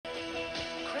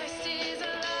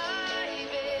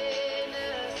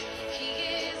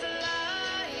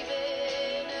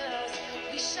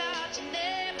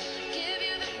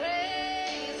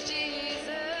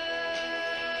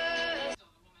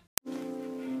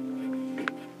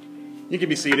You can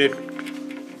be seated.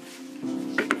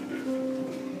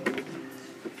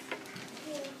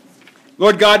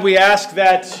 Lord God, we ask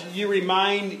that you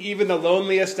remind even the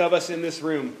loneliest of us in this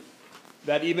room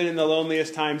that even in the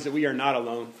loneliest times that we are not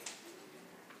alone.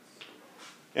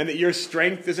 And that your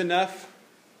strength is enough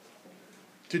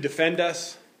to defend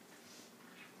us,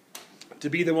 to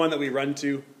be the one that we run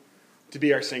to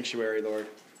be our sanctuary, Lord.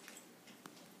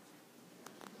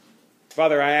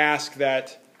 Father, I ask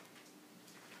that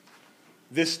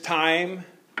this time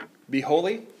be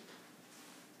holy.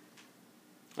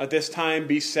 Let this time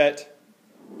be set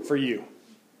for you.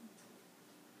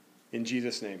 In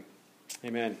Jesus' name,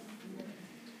 amen.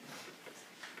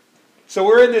 So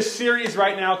we're in this series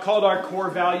right now called Our Core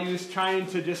Values, trying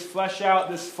to just flesh out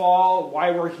this fall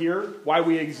why we're here, why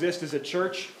we exist as a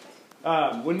church.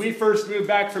 When we first moved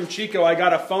back from Chico, I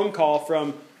got a phone call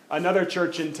from another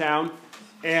church in town.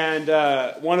 And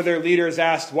one of their leaders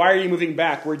asked, "Why are you moving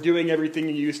back? We're doing everything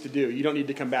you used to do. You don't need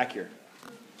to come back here."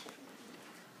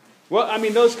 Well, I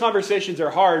mean, those conversations are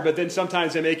hard, but then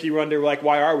sometimes they make you wonder, like,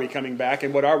 why are we coming back?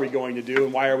 And what are we going to do?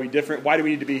 And why are we different? Why do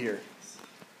we need to be here?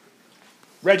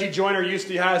 Reggie Joyner used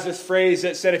to have this phrase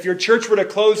that said, if your church were to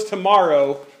close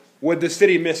tomorrow, would the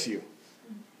city miss you?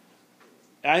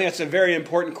 I think that's a very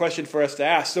important question for us to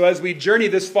ask. So as we journey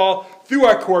this fall through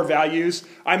our core values,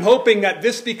 I'm hoping that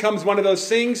this becomes one of those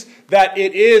things that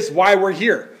it is why we're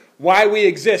here, why we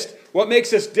exist. What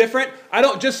makes us different? I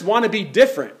don't just want to be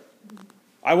different.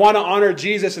 I want to honor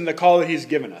Jesus and the call that he's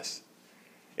given us.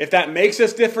 If that makes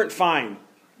us different, fine.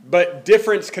 But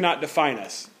difference cannot define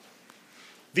us.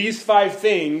 These 5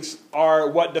 things are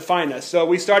what define us. So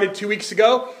we started 2 weeks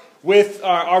ago with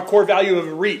our core value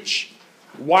of reach.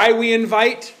 Why we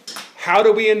invite, how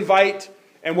do we invite,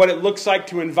 and what it looks like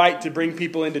to invite to bring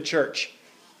people into church.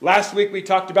 Last week we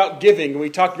talked about giving, and we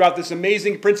talked about this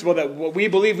amazing principle that we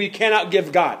believe we cannot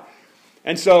give God.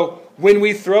 And so when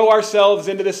we throw ourselves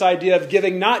into this idea of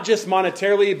giving, not just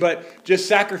monetarily, but just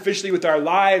sacrificially with our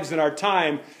lives and our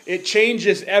time, it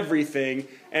changes everything,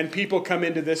 and people come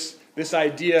into this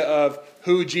idea of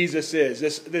who Jesus is,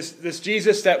 this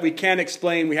Jesus that we can't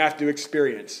explain, we have to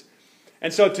experience.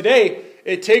 And so today,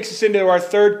 it takes us into our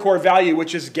third core value,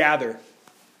 which is gather.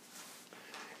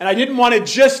 And I didn't want to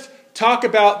just talk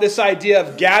about this idea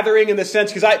of gathering in the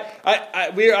sense, because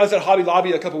I was at Hobby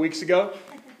Lobby a couple weeks ago.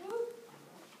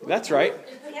 That's right.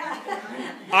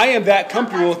 I am that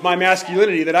comfortable with my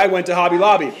masculinity that I went to Hobby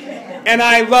Lobby. And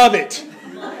I love it.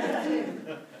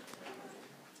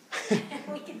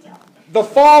 The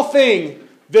fall thing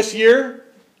this year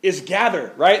is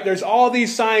gather, right? There's all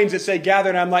these signs that say gather,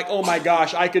 and I'm like, oh my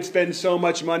gosh, I could spend so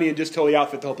much money and just totally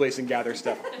outfit the whole place and gather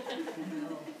stuff.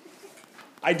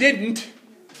 I didn't.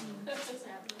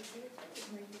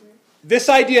 This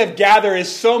idea of gather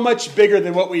is so much bigger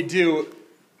than what we do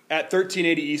at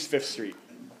 1380 East 5th Street.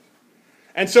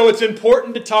 And so it's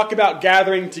important to talk about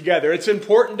gathering together. It's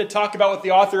important to talk about what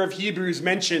the author of Hebrews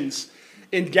mentions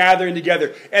in gathering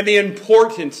together, and the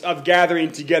importance of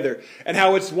gathering together, and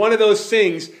how it's one of those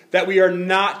things that we are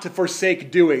not to forsake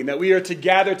doing, that we are to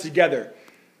gather together.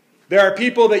 There are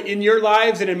people that in your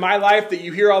lives and in my life that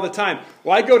you hear all the time,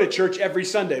 well, I go to church every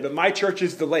Sunday, but my church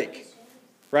is the lake,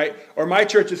 right? Or my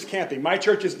church is camping, my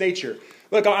church is nature.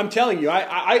 Look, I'm telling you,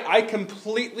 I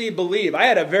completely believe. I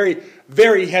had a very,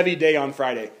 very heavy day on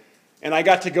Friday, and I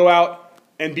got to go out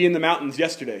and be in the mountains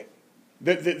yesterday.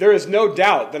 There is no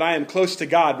doubt that I am close to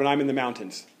God when I'm in the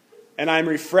mountains. And I'm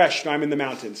refreshed when I'm in the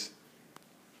mountains.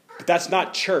 But that's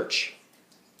not church.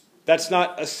 That's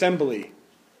not assembly.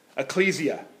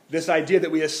 Ecclesia. This idea that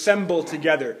we assemble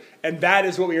together. And that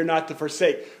is what we are not to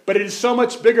forsake. But it is so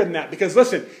much bigger than that. Because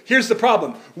listen, here's the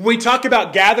problem. When we talk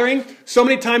about gathering, so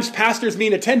many times pastors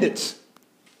mean attendance.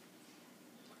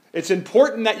 It's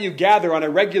important that you gather on a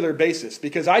regular basis,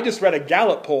 because I just read a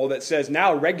Gallup poll that says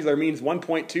now regular means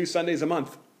 1.2 Sundays a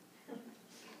month.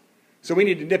 So we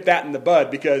need to nip that in the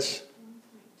bud, because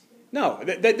no,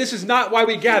 this is not why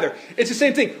we gather. It's the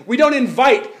same thing. We don't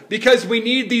invite because we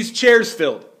need these chairs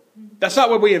filled. That's not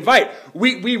what we invite.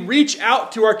 We reach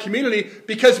out to our community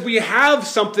because we have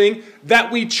something that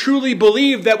we truly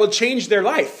believe that will change their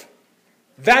life.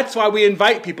 That's why we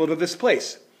invite people to this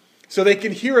place, so they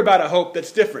can hear about a hope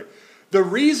that's different. The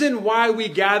reason why we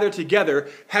gather together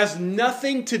has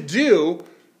nothing to do,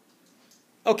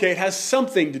 okay, it has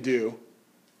something to do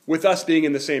with us being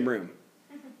in the same room.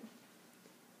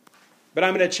 But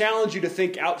I'm going to challenge you to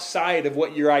think outside of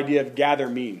what your idea of gather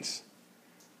means.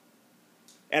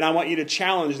 And I want you to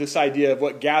challenge this idea of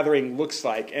what gathering looks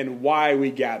like and why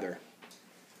we gather.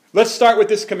 Let's start with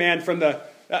this command from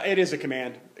it is a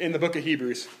command in the book of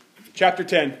Hebrews, chapter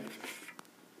 10.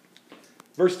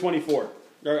 Verse 24.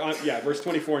 verse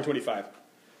 24 and 25.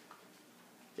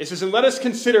 It says, "And let us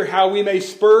consider how we may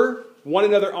spur one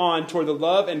another on toward the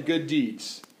love and good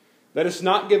deeds. Let us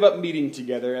not give up meeting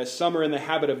together, as some are in the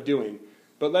habit of doing,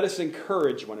 but let us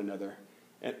encourage one another,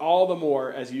 and all the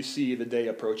more as you see the day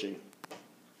approaching."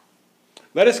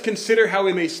 Let us consider how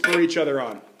we may spur each other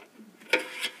on.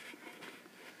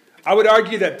 I would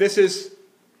argue that this is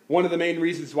one of the main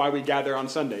reasons why we gather on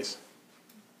Sundays.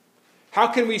 How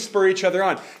can we spur each other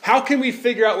on? How can we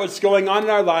figure out what's going on in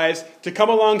our lives to come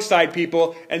alongside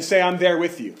people and say, "I'm there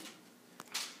with you"?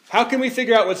 How can we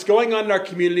figure out what's going on in our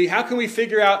community? How can we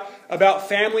figure out about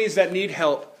families that need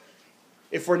help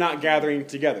if we're not gathering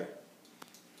together?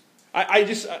 I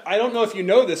don't know if you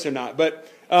know this or not, but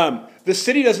the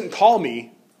city doesn't call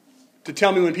me to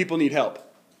tell me when people need help.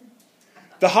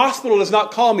 The hospital does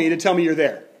not call me to tell me you're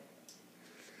there.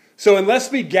 So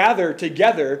unless we gather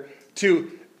together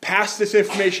to pass this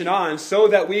information on so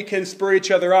that we can spur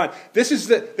each other on, this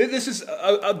is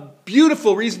a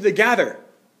beautiful reason to gather.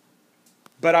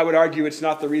 But I would argue it's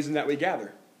not the reason that we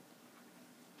gather.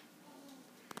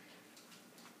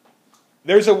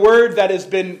 There's a word that has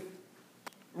been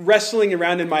wrestling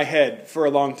around in my head for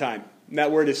a long time, and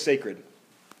that word is sacred.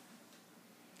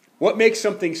 What makes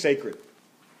something sacred?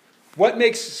 What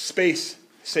makes space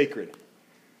sacred?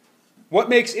 What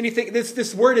makes anything...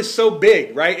 This word is so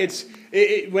big, right?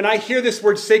 When I hear this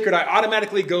word sacred, I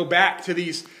automatically go back to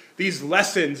these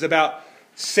lessons about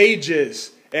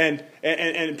sages and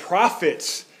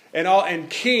prophets and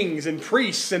kings and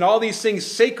priests and all these things.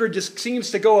 Sacred just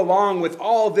seems to go along with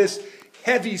all this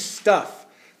heavy stuff.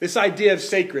 This idea of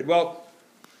sacred. Well,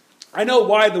 I know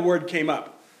why the word came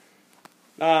up.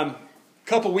 A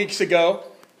couple weeks ago,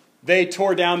 they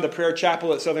tore down the prayer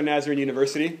chapel at Southern Nazarene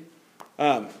University.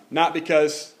 Not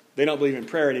because they don't believe in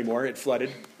prayer anymore. It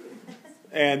flooded.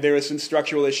 And there was some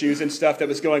structural issues and stuff that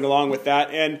was going along with that.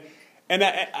 And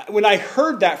when I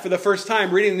heard that for the first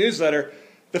time reading the newsletter,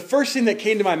 the first thing that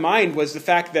came to my mind was the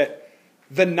fact that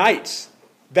the nights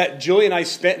that Julie and I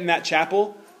spent in that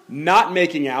chapel not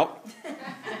making out,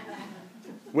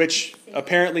 which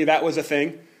apparently that was a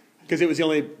thing because it was the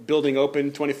only building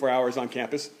open 24 hours on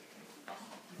campus.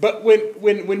 But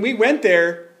when we went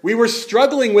there, we were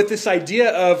struggling with this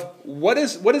idea of what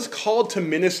is called to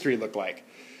ministry look like.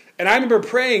 And I remember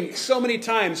praying so many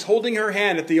times, holding her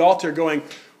hand at the altar going,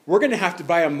 we're going to have to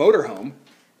buy a motorhome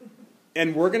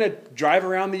and we're going to drive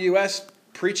around the U.S.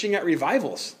 preaching at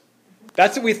revivals.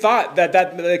 That's what we thought,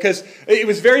 because it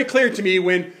was very clear to me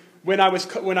when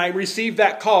I received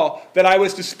that call that I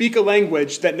was to speak a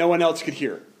language that no one else could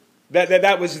hear.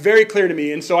 That was very clear to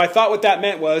me. And so I thought what that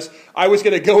meant was I was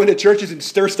going to go into churches and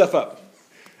stir stuff up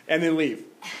and then leave.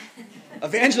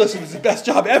 Evangelism is the best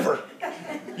job ever.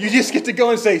 You just get to go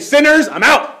and say, sinners, I'm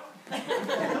out.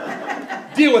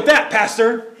 Deal with that,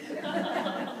 pastor.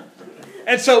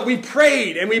 And so we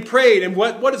prayed, and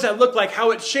what does that look like,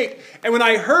 how it's shaped? And when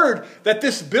I heard that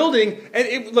this building, and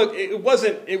it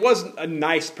wasn't a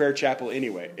nice prayer chapel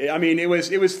anyway. I mean, it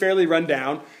was fairly run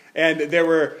down, and there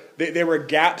were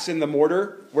gaps in the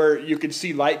mortar where you could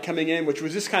see light coming in, which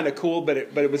was just kind of cool, but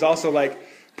it was also like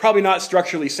probably not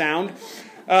structurally sound.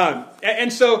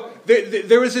 And so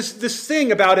there was this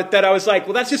thing about it that I was like,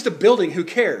 well, that's just a building, who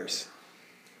cares?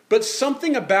 But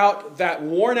something about that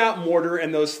worn out mortar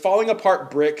and those falling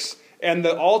apart bricks and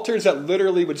the altars that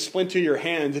literally would splinter your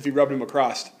hands if you rubbed them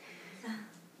across.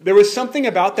 There was something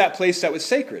about that place that was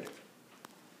sacred.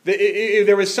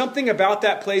 There was something about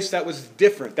that place that was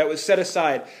different, that was set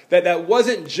aside, that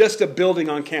wasn't just a building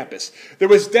on campus. There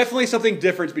was definitely something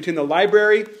different between the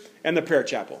library and the prayer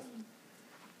chapel.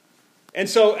 And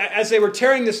so as they were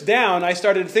tearing this down, I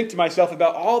started to think to myself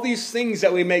about all these things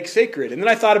that we make sacred. And then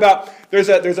I thought about, there's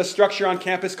a structure on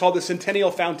campus called the Centennial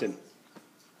Fountain.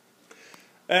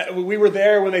 We were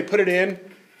there when they put it in,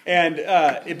 and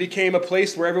it became a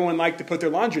place where everyone liked to put their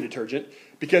laundry detergent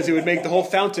because it would make the whole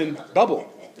fountain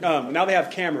bubble. Now they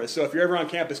have cameras, so if you're ever on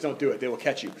campus, don't do it. They will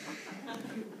catch you.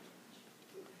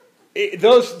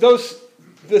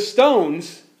 The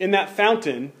stones in that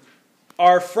fountain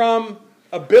are from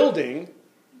a building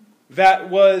that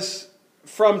was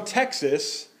from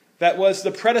Texas, that was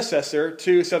the predecessor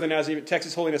to Southern Nazarene,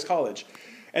 Texas Holiness College.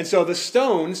 And so the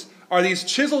stones are these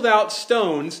chiseled out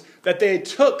stones that they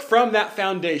took from that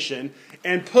foundation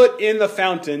and put in the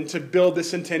fountain to build the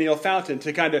Centennial Fountain,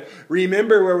 to kind of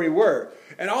remember where we were.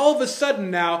 And all of a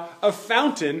sudden now, a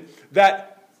fountain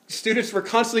that students were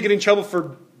constantly getting in trouble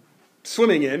for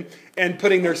swimming in and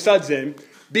putting their suds in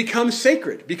becomes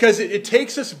sacred because it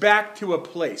takes us back to a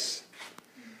place.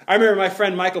 I remember my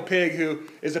friend Michael Pigg, who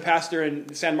is a pastor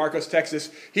in San Marcos, Texas.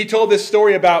 He told this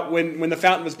story about when the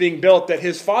fountain was being built, that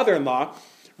his father-in-law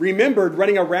remembered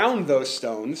running around those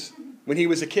stones when he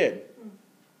was a kid.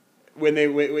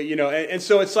 And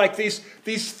so it's like these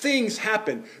things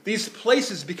happen. These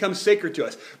places become sacred to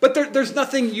us. But there's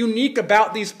nothing unique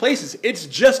about these places. It's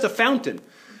just a fountain.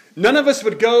 None of us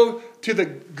would go to the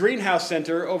Greenhouse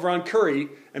Center over on Curry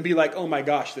and be like, oh my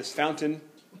gosh, this fountain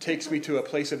takes me to a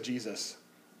place of Jesus.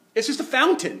 It's just a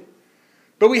fountain.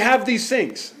 But we have these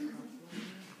things.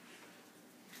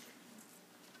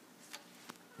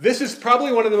 This is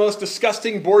probably one of the most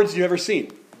disgusting boards you've ever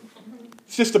seen.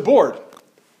 It's just a board.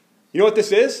 You know what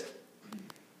this is?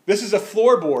 This is a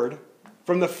floorboard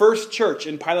from the first church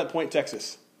in Pilot Point,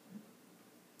 Texas.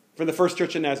 From the first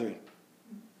church in Nazarene.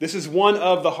 This is one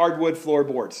of the hardwood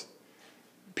floorboards.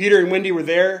 Peter and Wendy were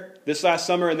there this last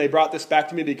summer, and they brought this back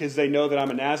to me because they know that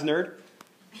I'm a Naz nerd,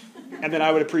 and that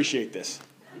I would appreciate this.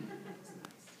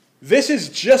 This is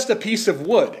just a piece of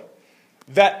wood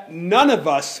that none of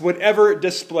us would ever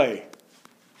display.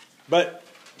 But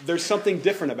there's something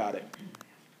different about it.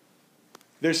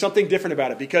 There's something different about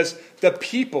it because the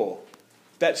people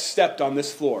that stepped on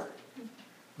this floor,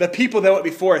 the people that went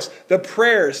before us, the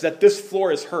prayers that this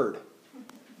floor has heard,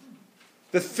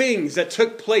 the things that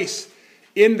took place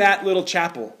in that little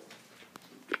chapel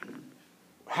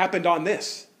happened on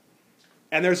this.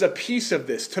 And there's a piece of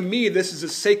this. To me, this is a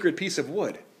sacred piece of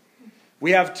wood.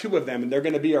 We have two of them, and they're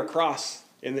going to be our cross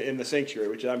in the sanctuary,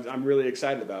 which I'm really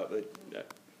excited about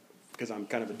because I'm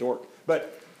kind of a dork.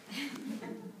 But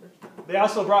they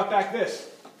also brought back this,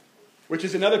 which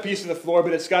is another piece of the floor,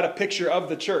 but it's got a picture of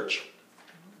the church.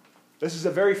 This is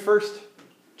the very first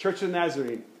Church of the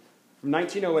Nazarene from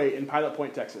 1908 in Pilot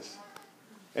Point, Texas.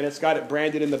 And it's got it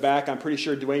branded in the back. I'm pretty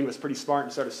sure Dwayne was pretty smart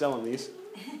and started selling these.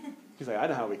 He's like, I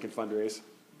know how we can fundraise.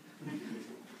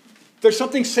 There's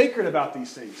something sacred about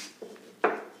these things.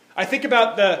 I think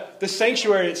about the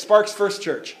sanctuary at Sparks First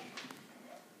Church.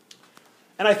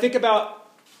 And I think about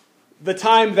the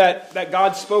time that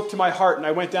God spoke to my heart and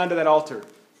I went down to that altar.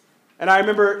 And I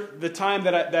remember the time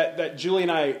that Julie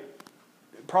and I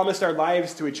promised our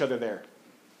lives to each other there.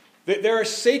 There are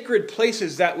sacred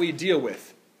places that we deal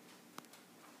with.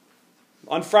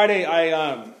 On Friday,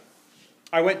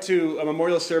 I went to a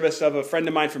memorial service of a friend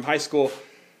of mine from high school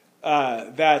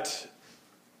that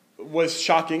was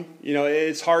shocking. You know,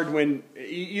 it's hard when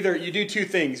either you do two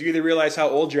things. You either realize how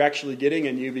old you're actually getting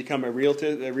and you become a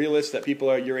realist that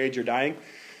people your age are dying,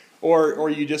 or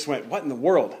you just went, what in the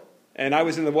world? And I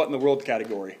was in the what in the world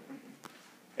category.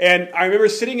 And I remember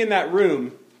sitting in that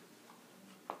room.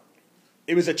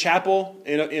 It was a chapel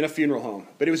in a funeral home,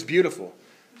 but it was beautiful.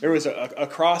 There was a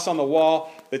cross on the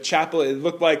wall. The chapel, it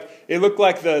looked like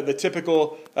the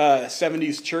typical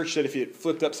 70s church that if you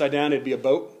flipped upside down, it'd be a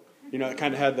boat. You know, it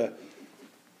kind of had the...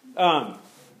 and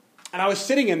I was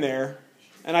sitting in there,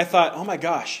 and I thought, oh my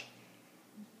gosh,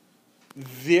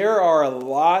 there are a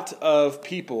lot of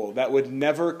people that would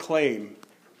never claim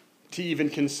to even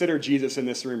consider Jesus in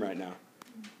this room right now.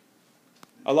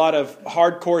 A lot of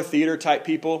hardcore theater type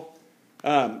people.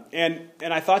 And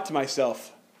I thought to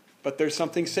myself, but there's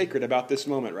something sacred about this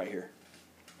moment right here.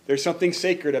 There's something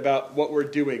sacred about what we're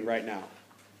doing right now.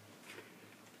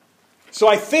 So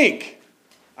I think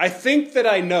that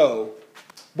I know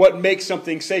what makes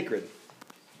something sacred.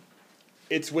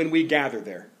 It's when we gather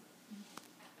there.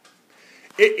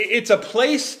 It's a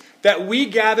place that we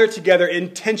gather together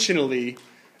intentionally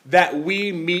that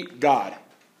we meet God.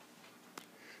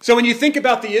 So when you think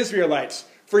about the Israelites,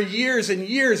 for years and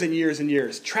years and years and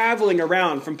years, traveling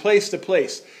around from place to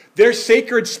place, their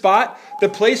sacred spot, the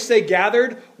place they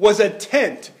gathered, was a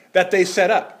tent that they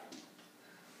set up.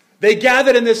 They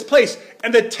gathered in this place,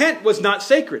 and the tent was not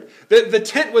sacred. The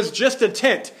tent was just a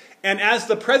tent. And as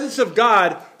the presence of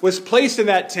God was placed in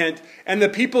that tent, and the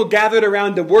people gathered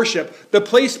around to worship, the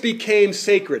place became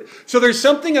sacred. So there's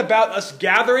something about us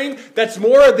gathering that's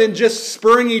more than just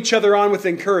spurring each other on with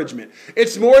encouragement.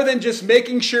 It's more than just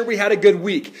making sure we had a good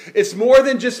week. It's more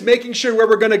than just making sure where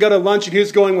we're going to go to lunch and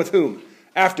who's going with whom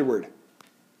afterward.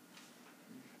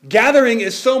 Gathering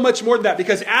is so much more than that,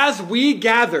 because as we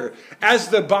gather, as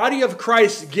the body of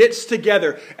Christ gets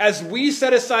together, as we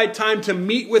set aside time to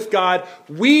meet with God,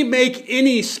 we make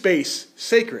any space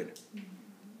sacred.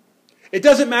 It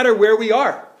doesn't matter where we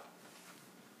are.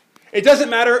 It doesn't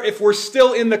matter if we're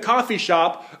still in the coffee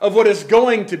shop of what is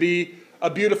going to be a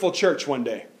beautiful church one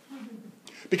day.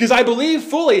 Because I believe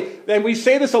fully, and we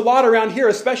say this a lot around here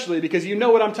especially, because you know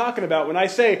what I'm talking about when I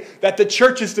say that the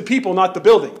church is the people, not the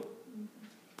building.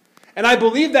 And I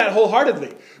believe that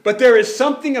wholeheartedly. But there is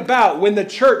something about when the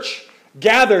church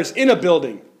gathers in a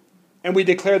building and we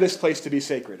declare this place to be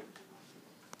sacred.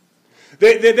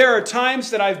 There are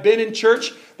times that I've been in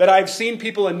church that I've seen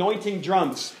people anointing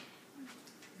drums.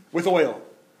 with oil.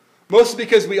 Mostly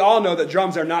because we all know that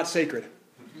drums are not sacred.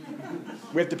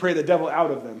 We have to pray the devil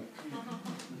out of them.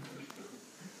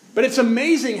 But it's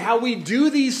amazing how we do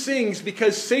these things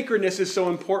because sacredness is so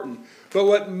important. But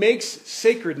what makes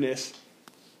sacredness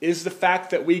is the fact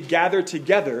that we gather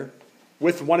together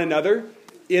with one another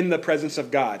in the presence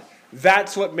of God.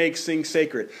 That's what makes things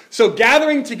sacred. So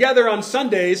gathering together on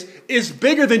Sundays is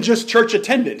bigger than just church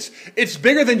attendance. It's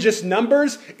bigger than just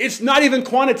numbers. It's not even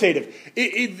quantitative.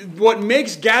 What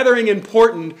makes gathering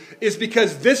important is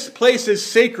because this place is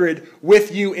sacred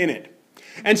with you in it.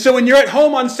 And so when you're at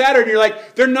home on Saturday, you're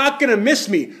like, they're not going to miss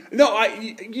me. No,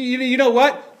 you know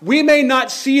what? We may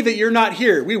not see that you're not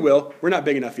here. We will. We're not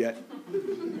big enough yet.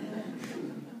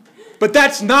 But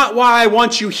that's not why I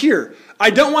want you here. I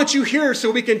don't want you here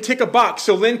so we can tick a box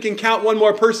so Lynn can count one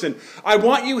more person. I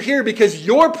want you here because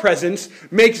your presence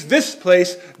makes this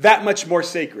place that much more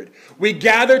sacred. We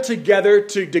gather together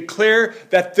to declare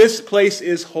that this place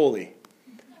is holy.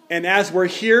 And as we're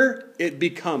here, it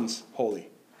becomes holy.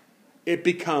 It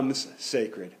becomes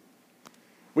sacred.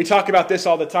 We talk about this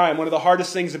all the time. One of the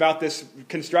hardest things about this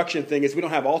construction thing is we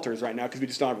don't have altars right now because we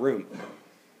just don't have room.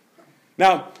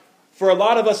 Now, for a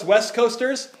lot of us West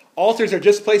Coasters, altars are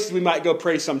just places we might go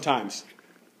pray sometimes.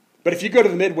 But if you go to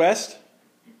the Midwest,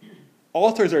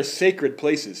 altars are sacred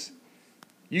places.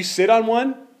 You sit on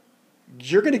one,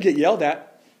 you're going to get yelled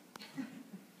at.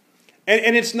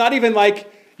 And it's not even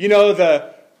like, you know,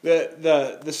 the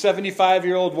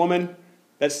 75-year-old woman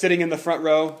that's sitting in the front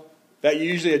row that you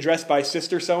usually address by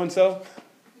sister so-and-so.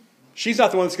 She's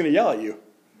not the one that's going to yell at you.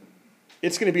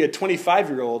 It's going to be a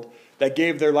 25-year-old that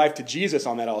gave their life to Jesus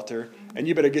on that altar, and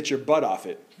you better get your butt off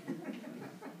it.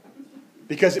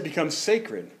 Because it becomes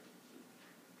sacred.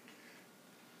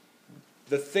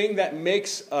 The thing that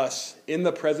makes us in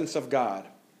the presence of God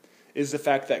is the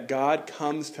fact that God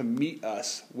comes to meet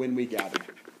us when we gather.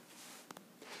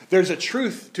 There's a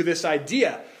truth to this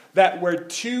idea that where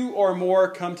two or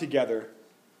more come together,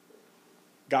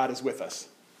 God is with us.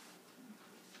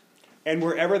 And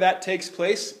wherever that takes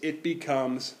place, it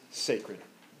becomes sacred.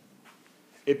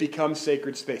 It becomes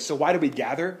sacred space. So why do we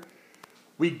gather?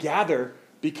 We gather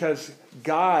because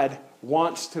God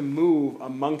wants to move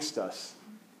amongst us.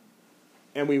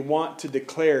 And we want to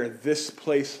declare this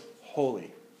place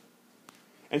holy.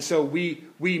 And so we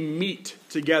meet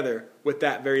together with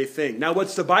that very thing. Now,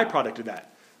 what's the byproduct of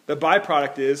that? The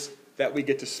byproduct is that we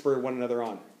get to spur one another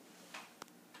on.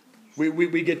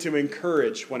 We get to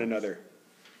encourage one another.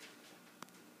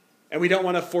 And we don't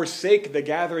want to forsake the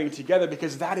gathering together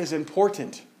because that is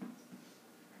important.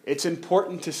 It's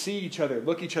important to see each other,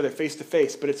 look each other face to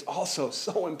face, but it's also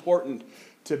so important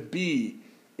to be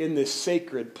in this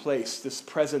sacred place, this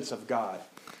presence of God.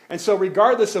 And so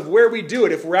regardless of where we do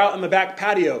it, if we're out on the back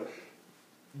patio,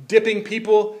 dipping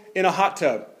people in a hot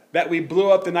tub that we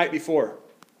blew up the night before,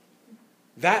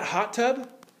 that hot tub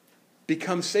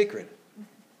becomes sacred.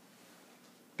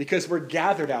 Because we're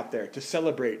gathered out there to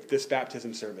celebrate this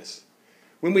baptism service.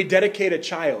 When we dedicate a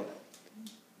child,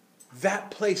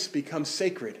 that place becomes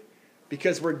sacred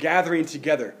because we're gathering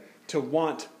together to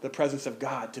want the presence of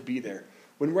God to be there.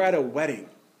 When we're at a wedding,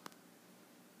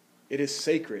 it is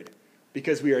sacred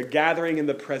because we are gathering in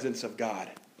the presence of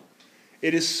God.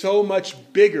 It is so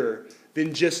much bigger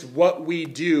than just what we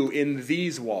do in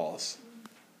these walls.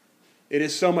 It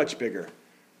is so much bigger.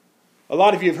 A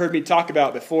lot of you have heard me talk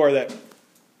about before that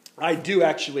I do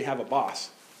actually have a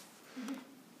boss.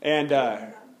 And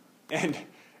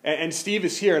Steve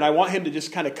is here, and I want him to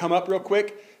just kind of come up real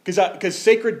quick, because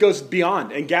sacred goes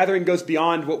beyond, and gathering goes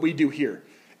beyond what we do here.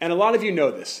 And a lot of you know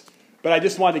this, but I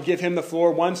just wanted to give him the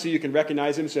floor, one, so you can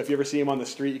recognize him, so if you ever see him on the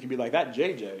street, you can be like, that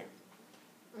JJ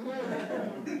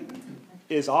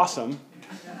is awesome,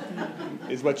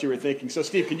 is what you were thinking. So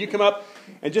Steve, can you come up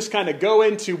and just kind of go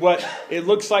into what it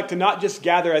looks like to not just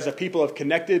gather as a people of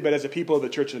Connected, but as a people of the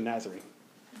Church of the Nazarene?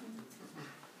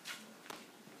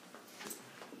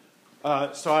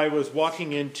 So I was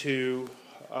walking into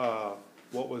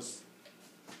what was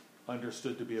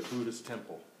understood to be a Buddhist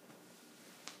temple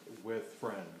with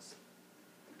friends.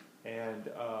 And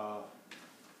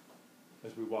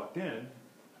as we walked in,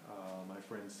 my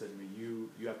friend said to me,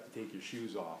 you have to take your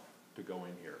shoes off to go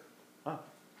in here. Huh.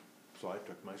 So I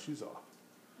took my shoes off.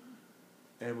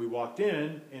 And we walked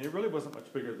in, and it really wasn't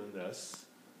much bigger than this,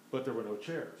 but there were no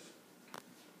chairs.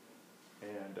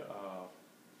 And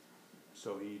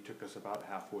so he took us about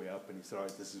halfway up, and he said, all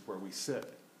right, this is where we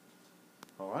sit.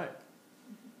 All right.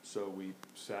 So we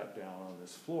sat down on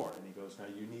this floor, and he goes, now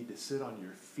you need to sit on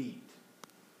your feet.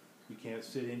 You can't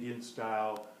sit Indian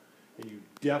style, and you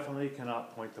definitely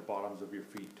cannot point the bottoms of your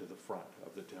feet to the front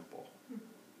of the temple.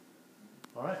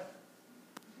 All right.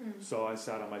 So I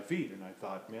sat on my feet and I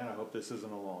thought, man, I hope this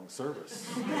isn't a long service.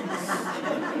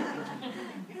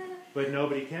 But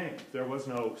nobody came. There was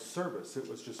no service. It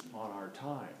was just on our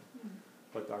time.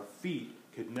 But our feet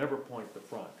could never point the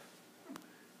front.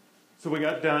 So we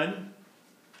got done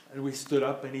and we stood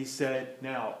up and he said,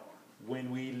 now,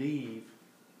 when we leave,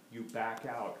 you back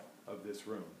out of this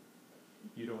room.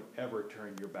 You don't ever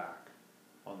turn your back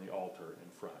on the altar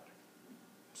in front.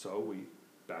 So we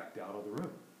backed out of the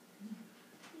room.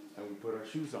 And we put our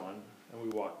shoes on and we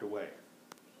walked away.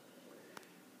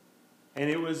 And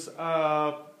it was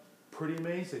pretty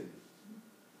amazing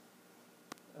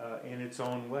in its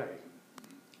own way.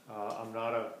 I'm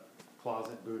not a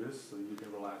closet Buddhist, so you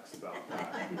can relax about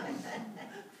that.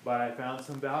 But I found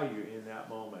some value in that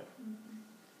moment.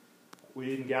 We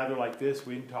didn't gather like this.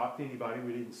 We didn't talk to anybody.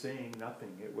 We didn't sing,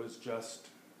 nothing. It was just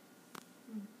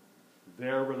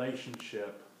their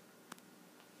relationship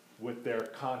with their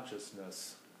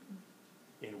consciousness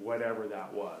in whatever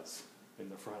that was in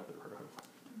the front of the room.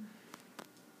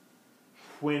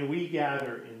 When we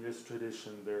gather in this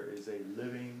tradition, there is a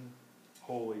living,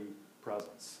 holy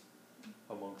presence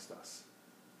amongst us,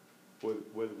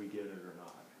 whether we get it or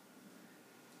not.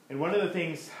 And one of the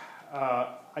things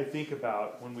I think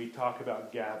about when we talk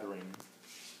about gathering,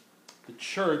 the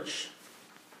church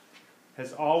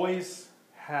has always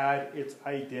had its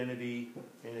identity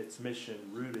and its mission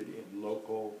rooted in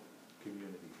local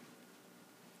community.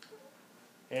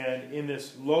 And in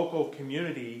this local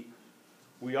community,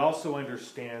 we also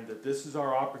understand that this is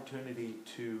our opportunity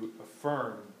to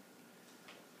affirm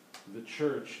the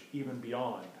church even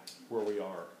beyond where we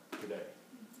are today.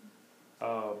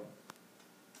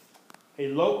 A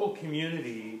local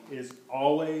community is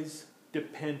always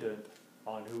dependent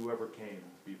on whoever came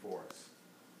before us.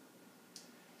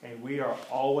 And we are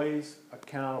always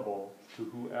accountable to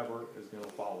whoever is going to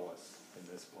follow us in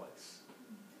this place.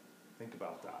 Think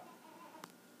about that.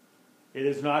 It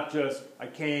is not just, I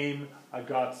came, I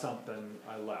got something,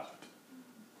 I left.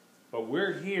 But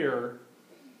we're here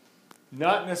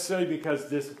not necessarily because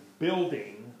this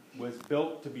building was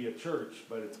built to be a church,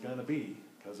 but it's going to be,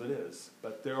 because it is.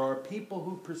 But there are people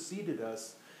who preceded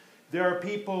us. There are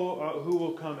people who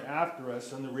will come after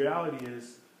us, and the reality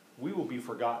is we will be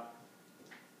forgotten.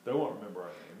 They won't remember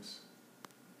our names.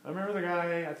 I remember the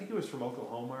guy, I think he was from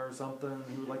Oklahoma or something.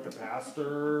 He was like the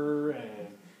pastor and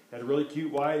had a really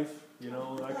cute wife, you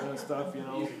know, that kind of stuff, you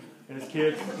know. And his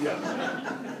kids,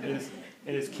 yeah.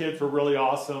 And his kids were really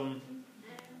awesome.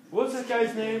 What was this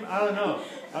guy's name? I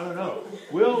don't know.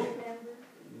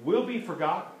 We'll be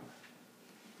forgotten.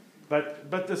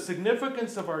 But the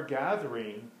significance of our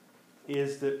gathering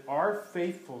is that our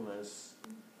faithfulness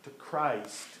to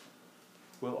Christ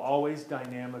will always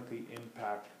dynamically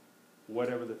impact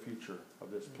whatever the future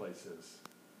of this place is.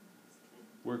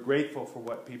 We're grateful for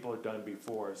what people have done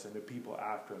before us, and the people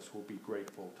after us will be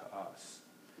grateful to us.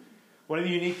 One of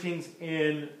the unique things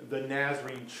in the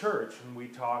Nazarene church when we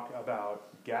talk about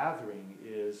gathering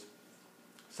is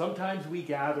sometimes we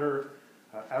gather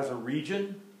as a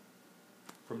region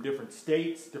from different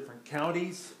states, different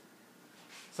counties.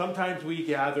 Sometimes we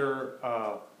gather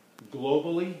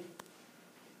globally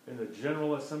in the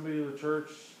General Assembly of the church.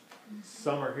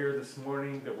 Some are here this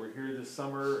morning that were here this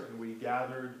summer, and we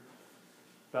gathered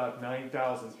about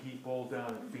 9,000 people down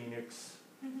in Phoenix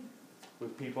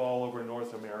with people all over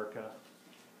North America.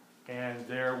 And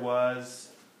there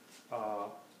was a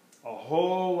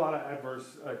whole lot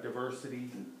of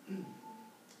diversity,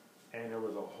 and there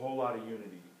was a whole lot of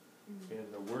unity in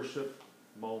the worship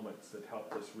moments that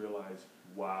helped us realize,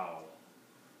 wow,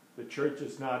 the church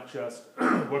is not just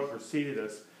what preceded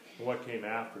us and what came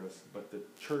after us, but the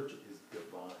church is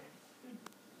divine.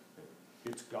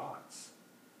 It's God's.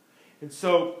 And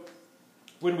so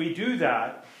when we do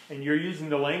that, and you're using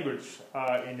the language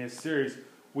in this series,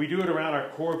 we do it around our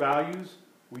core values.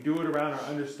 We do it around our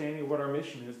understanding of what our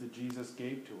mission is that Jesus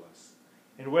gave to us.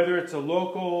 And whether it's a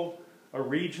local, a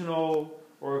regional,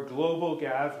 or a global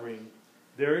gathering,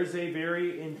 there is a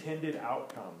very intended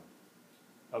outcome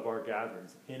of our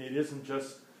gatherings. And it isn't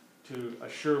just to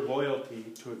assure loyalty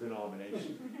to a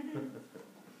denomination.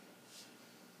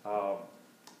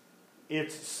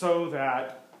 It's so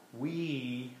that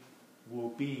we will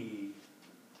be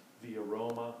the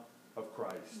aroma of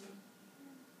Christ.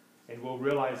 And we'll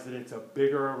realize that it's a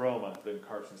bigger aroma than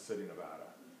Carson City, Nevada.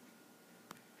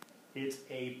 It's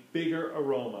a bigger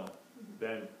aroma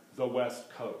than the West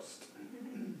Coast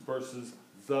versus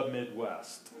the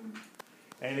Midwest.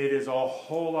 And it is a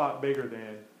whole lot bigger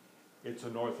than it's a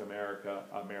North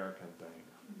American thing.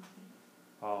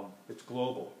 It's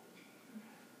global.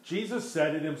 Jesus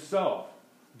said it himself,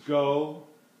 go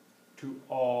to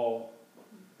all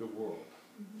the world.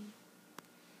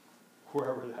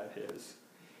 Wherever that is.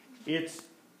 It's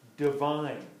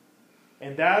divine.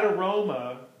 And that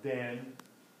aroma, then,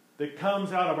 that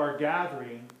comes out of our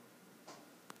gathering,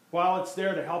 while it's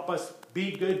there to help us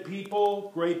be good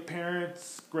people, great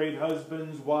parents, great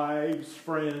husbands, wives,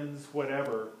 friends,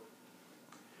 whatever,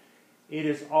 it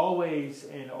is always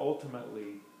and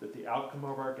ultimately that the outcome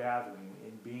of our gathering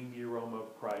in being the aroma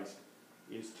of Christ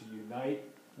is to unite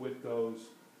with those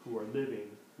who are living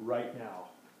right now,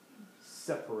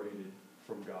 separated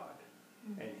from God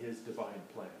and His divine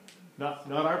plan. Not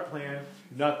our plan,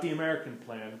 not the American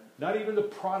plan, not even the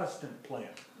Protestant plan.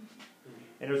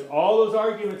 And there's all those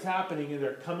arguments happening, and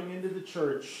they're coming into the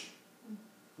church.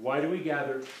 Why do we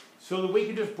gather? So that we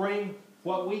can just bring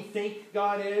what we think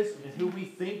God is and who we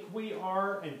think we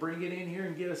are and bring it in here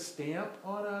and get a stamp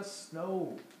on us?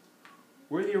 No.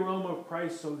 We're the aroma of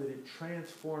Christ so that it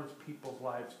transforms people's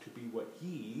lives to be what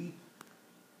He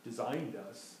designed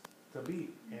us to be.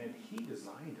 And He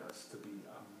designed us to be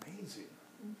amazing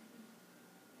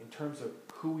in terms of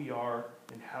who we are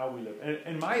and how we live.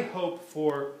 And my hope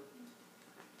for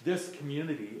this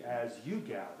community as you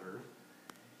gather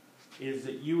is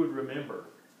that you would remember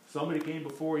somebody came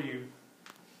before you,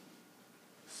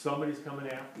 somebody's coming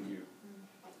after you.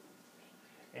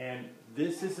 And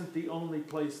this isn't the only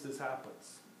place this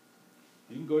happens.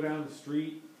 You can go down the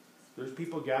street, there's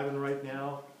people gathering right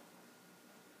now.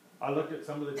 I looked at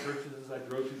some of the churches as I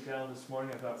drove through town this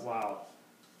morning. I thought, wow,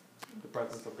 the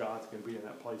presence of God's going to be in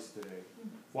that place today.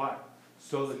 Why?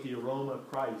 So that the aroma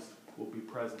of Christ will be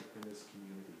present in this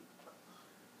community.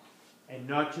 And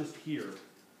not just here,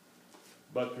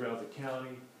 but throughout the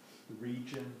county, the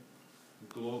region,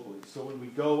 globally. So when we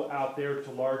go out there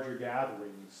to larger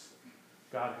gatherings,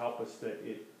 God help us that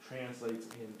it translates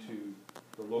into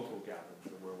the local gatherings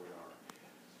of where we are.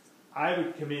 I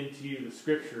would commend to you the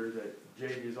scripture that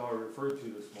Jade has already referred to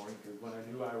this morning, because when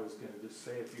I knew I was going to just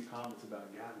say a few comments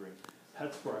about gathering,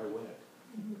 that's where I went.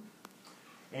 Mm-hmm.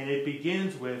 And it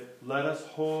begins with, let us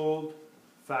hold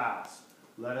fast.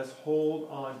 Let us hold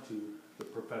on to the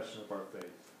profession of our faith.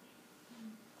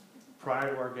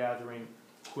 Prior to our gathering,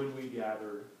 when we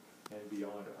gather, and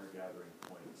beyond our gathering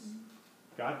points.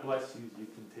 God bless you as you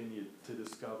continue to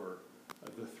discover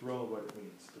the thrill of what it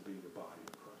means to be the body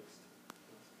of Christ.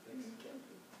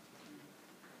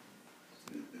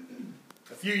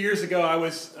 A few years ago, I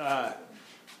was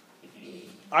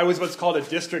what's called a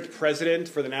district president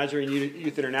for the Nazarene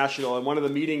Youth International, and one of the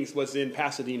meetings was in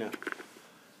Pasadena.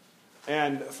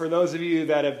 And for those of you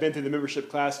that have been through the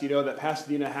membership class, you know that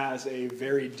Pasadena has a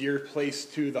very dear place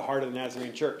to the heart of the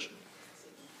Nazarene Church.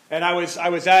 And I was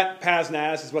at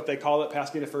PASNAZ, is what they call it,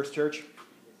 Pasadena First Church.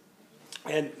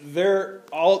 And the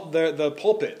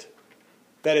pulpit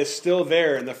that is still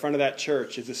there in the front of that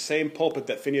church is the same pulpit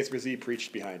that Phineas Brzee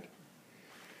preached behind.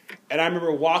 And I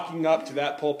remember walking up to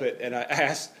that pulpit, and I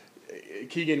asked,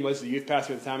 Keegan was the youth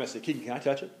pastor at the time, I said, Keegan, can I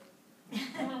touch it?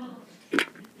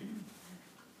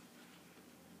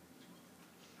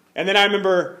 And then I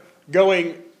remember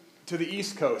going to the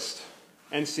East Coast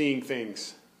and seeing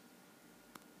things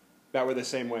that were the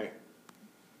same way,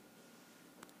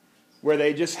 where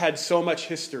they just had so much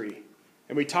history.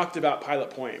 And we talked about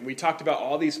Pilot Point, and we talked about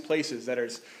all these places that are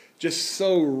just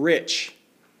so rich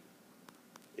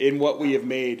in what we have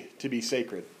made to be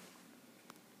sacred.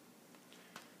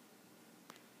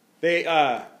 They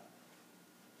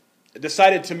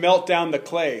decided to melt down the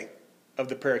clay of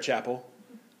the prayer chapel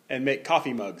and make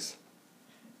coffee mugs,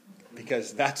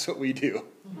 because that's what we do.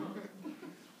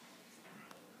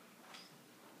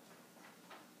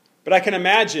 But I can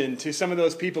imagine to some of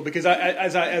those people, because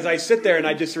as I sit there and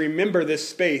I just remember this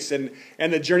space and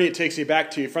the journey it takes me back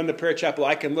to, from the prayer chapel,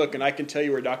 I can look and I can tell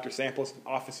you where Dr. Sample's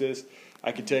office is.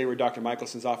 I can tell you where Dr.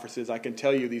 Michelson's office is. I can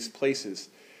tell you these places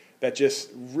that just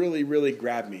really, really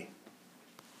grab me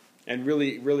and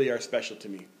really, really are special to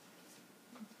me.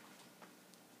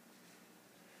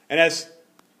 And as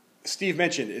Steve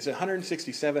mentioned, it's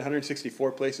 167,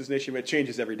 164 places nationwide. It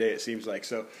changes every day, it seems like.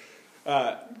 So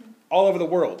all over the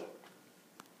world,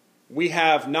 we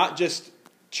have not just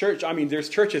church. I mean, there's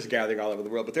churches gathering all over the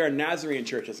world, but there are Nazarene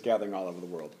churches gathering all over the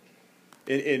world.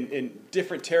 In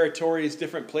different territories,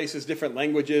 different places, different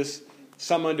languages,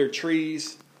 some under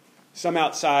trees, some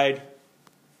outside,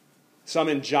 some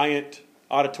in giant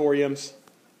auditoriums.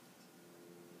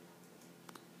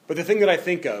 But the thing that I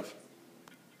think of,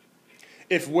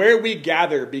 if where we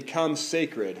gather becomes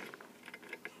sacred,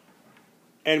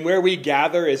 and where we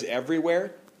gather is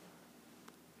everywhere,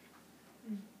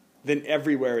 then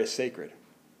everywhere is sacred.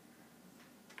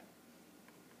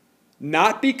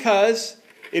 Not because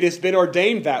it has been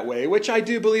ordained that way, which I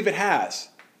do believe it has,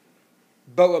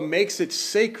 But what makes it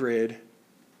sacred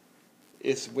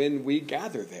is when we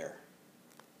gather there.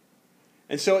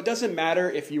 And so it doesn't matter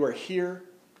if you are here,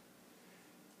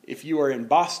 if you are in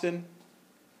Boston,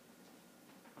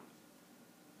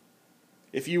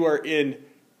 if you are in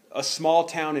a small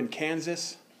town in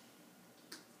Kansas,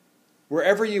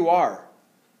 wherever you are,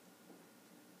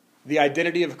 the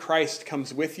identity of Christ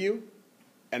comes with you,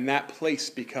 and that place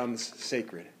becomes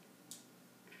sacred.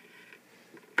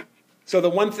 So the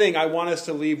one thing I want us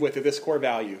to leave with this core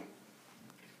value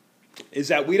is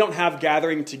that we don't have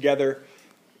gathering together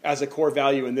as a core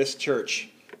value in this church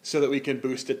so that we can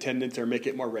boost attendance or make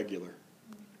it more regular.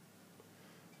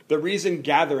 The reason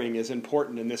gathering is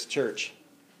important in this church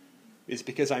is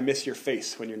because I miss your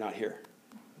face when you're not here.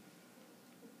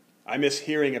 I miss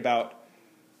hearing about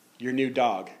your new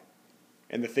dog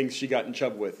and the things she got in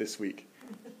trouble with this week.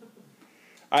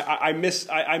 I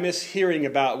miss hearing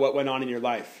about what went on in your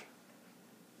life.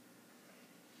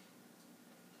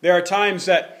 There are times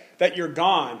that you're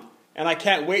gone, and I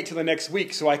can't wait till the next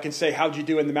week so I can say, how'd you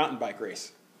do in the mountain bike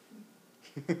race?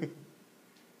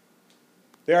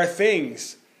 There are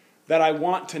things that I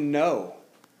want to know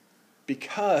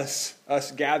because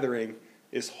us gathering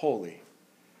is holy,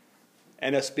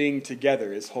 and us being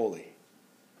together is holy.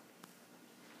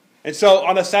 And so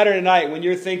on a Saturday night, when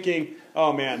you're thinking,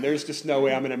 oh man, there's just no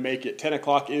way I'm going to make it. 10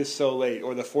 o'clock is so late,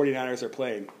 or the 49ers are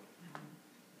playing.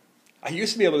 I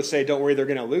used to be able to say, don't worry, they're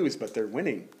going to lose, but they're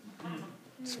winning.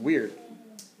 It's weird.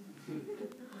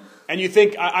 And you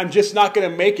think, I'm just not going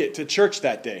to make it to church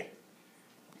that day.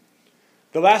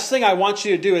 The last thing I want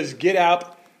you to do is get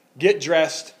out, get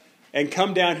dressed, and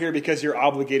come down here because you're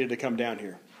obligated to come down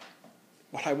here.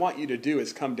 What I want you to do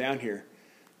is come down here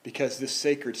because this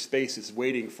sacred space is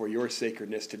waiting for your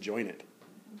sacredness to join it.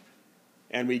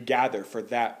 And we gather for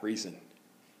that reason.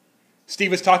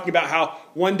 Steve was talking about how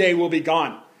one day we'll be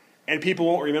gone and people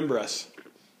won't remember us.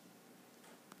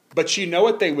 But you know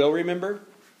what they will remember?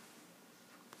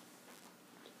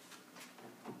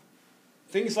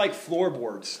 Things like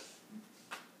floorboards.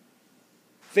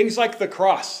 Things like the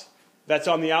cross that's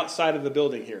on the outside of the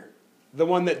building here. The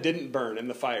one that didn't burn in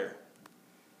the fire.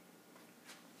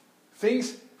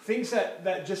 Things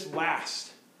that just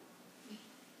last.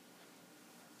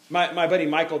 My buddy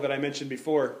Michael that I mentioned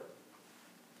before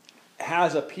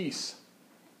has a piece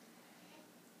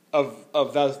of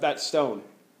that stone.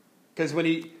 Because when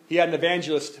he had an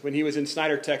evangelist when he was in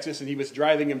Snyder, Texas, and he was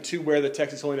driving him to where the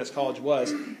Texas Holiness College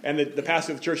was, and the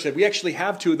pastor of the church said, we actually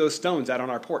have 2 of those stones out on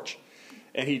our porch.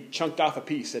 And he chunked off a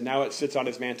piece, and now it sits on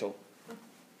his mantle.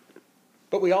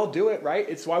 But we all do it, right?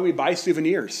 It's why we buy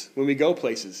souvenirs when we go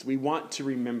places. We want to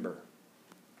remember.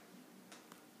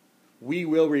 We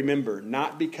will remember,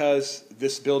 not because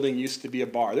this building used to be a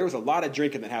bar. There was a lot of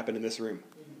drinking that happened in this room.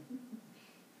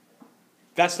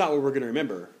 That's not what we're going to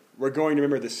remember. We're going to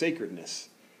remember the sacredness.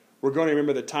 We're going to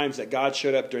remember the times that God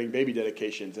showed up during baby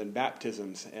dedications and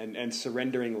baptisms and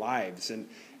surrendering lives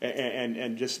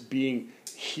and just being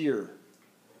here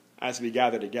as we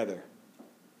gather together.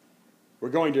 We're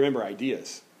going to remember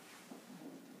ideas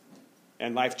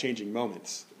and life-changing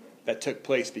moments that took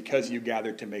place because you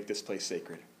gathered to make this place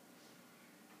sacred.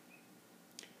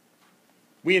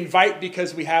 We invite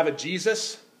because we have a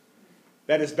Jesus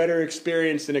that is better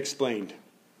experienced than explained.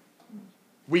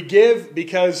 We give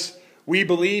because we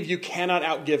believe you cannot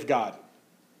outgive God.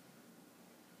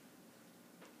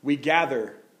 We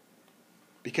gather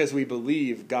because we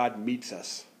believe God meets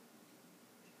us.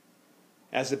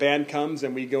 As the band comes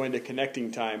and we go into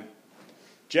connecting time,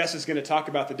 Jess is going to talk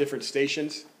about the different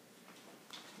stations.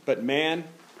 But man,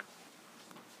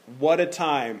 what a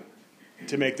time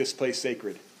to make this place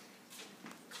sacred.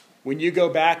 When you go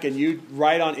back and you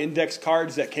write on index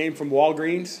cards that came from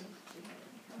Walgreens,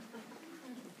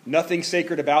 nothing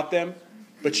sacred about them,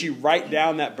 but you write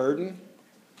down that burden.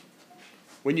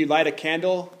 When you light a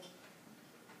candle,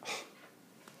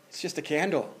 it's just a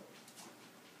candle.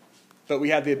 But we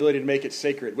have the ability to make it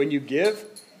sacred. When you give,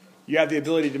 you have the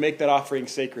ability to make that offering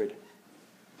sacred.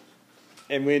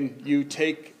 And when you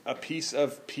take a piece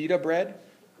of pita bread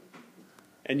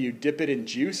and you dip it in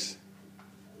juice,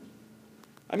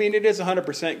 I mean, it is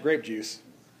 100% grape juice.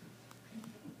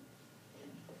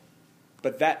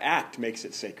 But that act makes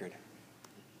it sacred.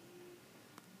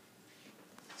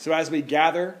 So as we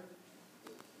gather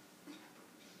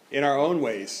in our own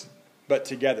ways, but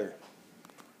together,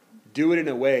 do it in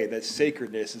a way that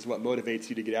sacredness is what motivates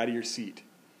you to get out of your seat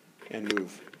and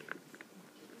move.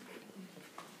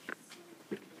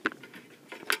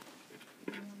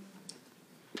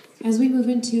 As we move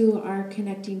into our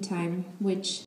connecting time, which